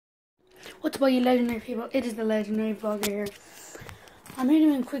What's about you legendary people? It is the legendary vlogger here. I'm here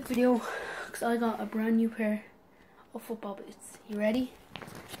doing a quick video because I got a brand new pair of football boots. You ready?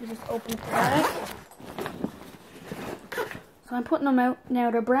 Let me just open the bag. So I'm putting them out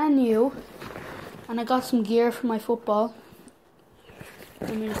now. They're brand new, and I got some gear for my football.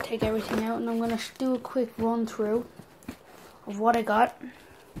 Let me just take everything out, and I'm gonna do a quick run through of what I got.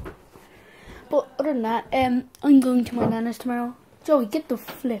 But other than that, I'm going to my nana's tomorrow. Joey, get the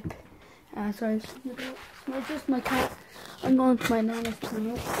flip. Sorry, it's just my cat. I'm going to my nana's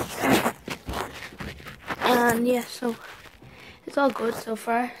tomorrow. And yeah, so it's all good so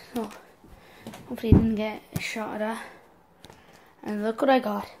far. So hopefully I didn't get a shot of that. And look what I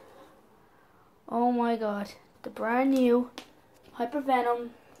got. Oh my god. The brand new Hypervenom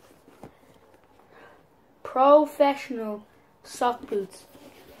professional sock boots.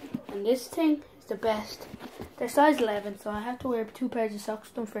 And this thing is the best. They're size 11, so I have to wear 2 pairs of socks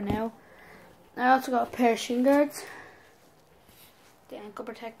with them for now. I also got a pair of shin guards, the ankle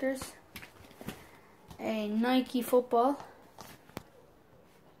protectors, a Nike football,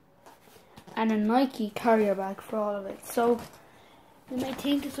 and a Nike carrier bag for all of it. So you may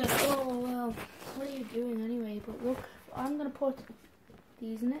think it's like, oh well, what are you doing anyway? But look, I'm gonna put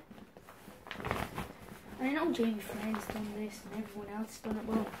these in it. And I know Jamie Friend's done this and everyone else has done it.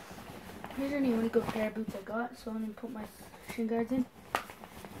 Well, here's the only good pair of boots I got, so I'm gonna put my shin guards in.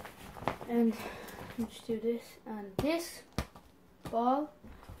 And let's do this. And this ball,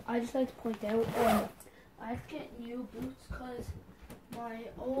 I just like to point out, I have to get new boots because my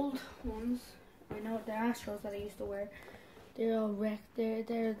old ones, I know the Astros that I used to wear, they're all wrecked. They're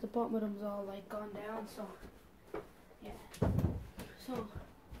the bottom of them's all like gone down. So yeah, so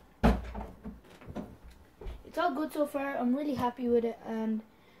it's all good so far. I'm really happy with it, and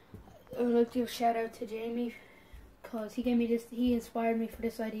I would like to give a shout out to Jamie because he gave me this. He inspired me for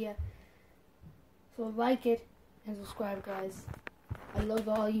this idea. So like it and subscribe, guys. I love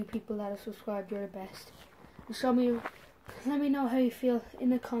all you people that have subscribed. You're the best. And let me know how you feel in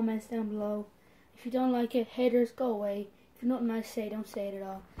the comments down below. If you don't like it, haters, go away. If you're not nice to say, don't say it at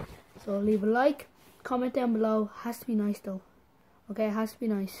all. So leave a like, comment down below. Has to be nice though. Okay, it has to be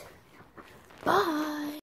nice. Bye.